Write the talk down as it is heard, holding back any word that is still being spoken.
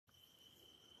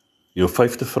Jou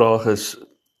 5de vraag is,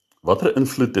 watter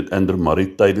invloed het Andrew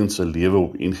Murray tydens sy lewe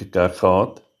op die NG Kerk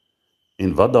gehad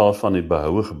en wat daarvan het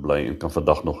behoue gebly en kan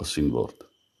vandag nog gesien word?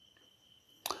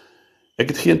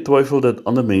 Ek het geen twyfel dat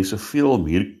ander mense veel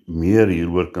meer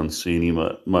hieroor kan sê nie,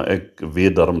 maar ek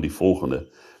weet daarom die volgende.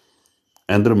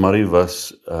 Andrew Murray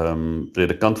was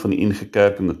predikant van die NG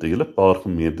Kerk en het 'n hele paar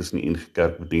gemeentes in die NG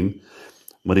Kerk bedien,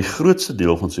 maar die grootste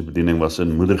deel van sy bediening was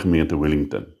in moedergemeente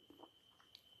Wellington.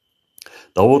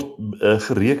 Daar word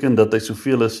gereken dat hy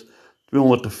soveel as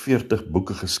 240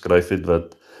 boeke geskryf het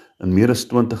wat in meer as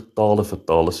 20 tale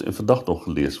vertaal is en vandag nog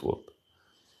gelees word.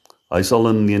 Hy is al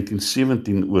in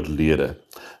 1917 oorlede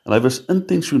en hy was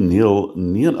intentioneel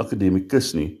nie 'n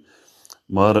akademikus nie,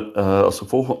 maar as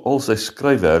gevolg van al sy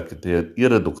skryfwerk het hy 'n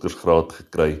eredoktorsgraad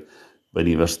gekry by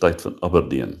die Universiteit van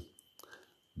Aberdeen.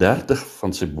 30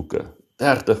 van sy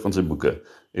boeke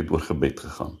het oor gebed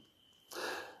gegaan.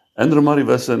 Andrew Murray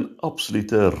was 'n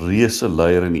absolute reuse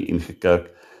leier in die NG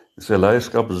Kerk. Sy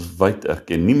leierskap is wyd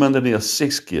erken. Nie minder nie as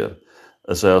 6 keer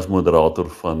is hy as moderator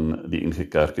van die NG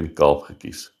Kerk in die Kaap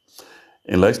gekies.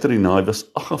 En luister hierna, hy was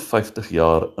 58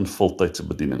 jaar in voltydse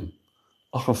bediening.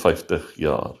 58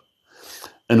 jaar.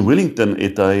 In Wellington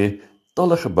het hy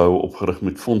talle geboue opgerig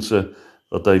met fondse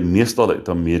wat hy meestal uit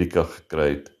Amerika gekry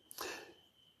het.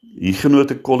 Die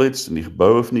Genote College en die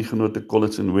geboue van die Genote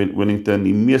College in Wellington,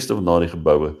 die meeste van daardie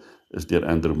geboue is deur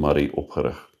Andrew Murray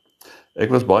opgerig. Ek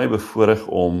was baie bevoorreg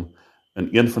om in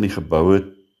een van die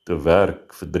geboue te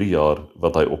werk vir 3 jaar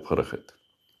wat hy opgerig het.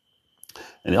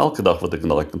 En elke dag wat ek in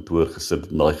daai kantoor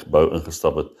gesit en daai gebou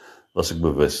ingestap het, was ek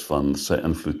bewus van sy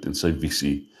invloed en sy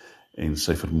visie en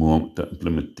sy vermoë om te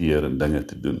implementeer en dinge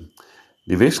te doen.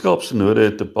 Die Weskaapse Synode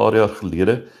het 'n paar jaar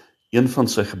gelede een van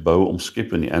sy geboue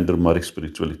omskep in die Andrew Murray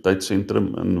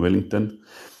Spiritualiteitssentrum in Wellington,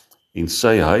 en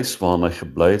sy huis waarin hy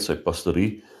gebly het, sy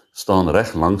pastorie, staan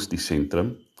reg langs die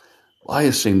sentrum.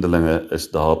 Baie sendelinge is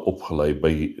daar opgelei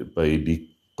by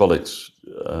die college,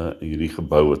 hierdie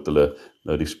gebou wat hulle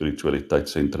nou die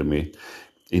spiritualiteitssentrum het.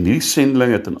 En hierdie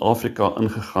sendelinge het in Afrika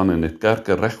ingegaan en het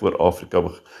kerke reg oor Afrika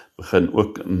begin,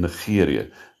 ook in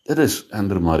Nigerië. Dit is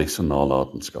Andrew Murray se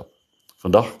nalatenskap.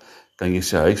 Vandag kan jy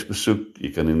sy huis besoek,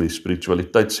 jy kan in die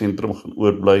spiritualiteitssentrum gaan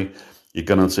oorbly, jy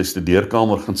kan in sy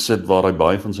studeerkamer gaan sit waar hy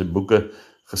baie van sy boeke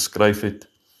geskryf het.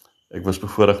 Ek was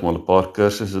bevoorreg om al 'n paar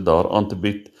kursusse daar aan te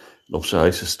bied, en op sy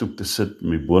huis se stoep te sit,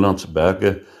 met die Bolandse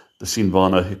berge te sien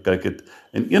waarna hy gekyk het.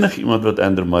 En enige iemand wat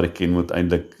Andrew Murray ken, moet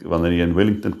eintlik, wanneer jy in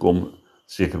Wellington kom,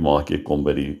 seker maak jy kom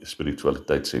by die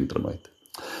spiritualiteitssentrum uit.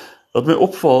 Wat my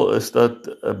opval is dat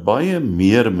baie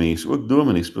meer mense, ook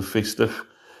dominees, bevestig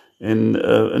en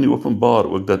in die openbaar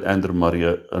ook dat Andrew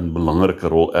Murray 'n belangrike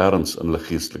rol ergens in hulle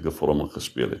geestelike vorming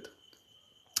gespeel het.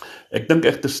 Ek dink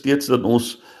egter steeds dat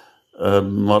ons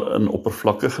maar 'n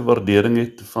oppervlakkige waardering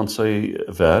het van sy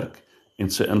werk en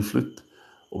sy invloed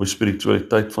op die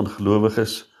spiritualiteit van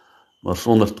gelowiges, maar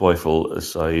sonder twyfel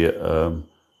is hy 'n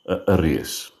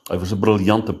reus. Hy was 'n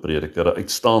briljante prediker, 'n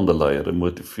uitstaande leier, 'n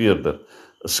motiveerder,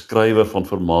 'n skrywer van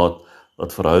formaat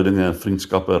wat verhoudinge en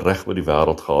vriendskappe reg oor die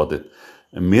wêreld gehad het.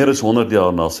 En meer as 100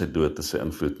 jaar na sy dood is sy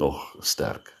invloed nog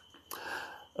sterk.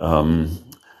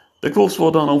 Dikwels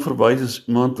word dan om verwys as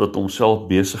iemand wat homself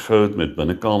besig hou met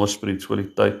binnekamer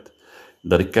spiritualiteit,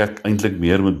 dat die kerk eintlik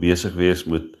meer moet besig wees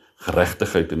met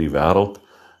geregtigheid in die wêreld,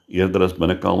 eerder as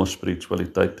binnekamer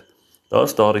spiritualiteit. Daar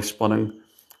is daardie spanning.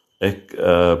 Ek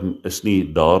is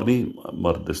nie daar nie,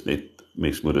 maar dis net,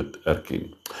 mens moet dit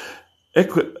erken.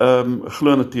 Ek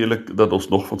glo natuurlik dat ons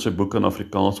nog van sy boeke in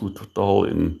Afrikaans moet vertaal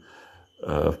en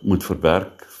moet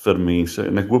verwerk vir mense,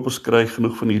 en ek hoop ons kry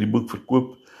genoeg van hierdie boek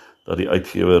verkoop, dat die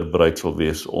uitgewer bereid sal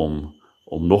wees om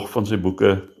nog van sy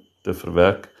boeke te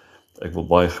verwerk. Ek wil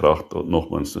baie graag tot nog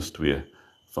minstens 2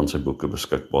 van sy boeke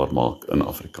beskikbaar maak in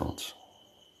Afrikaans.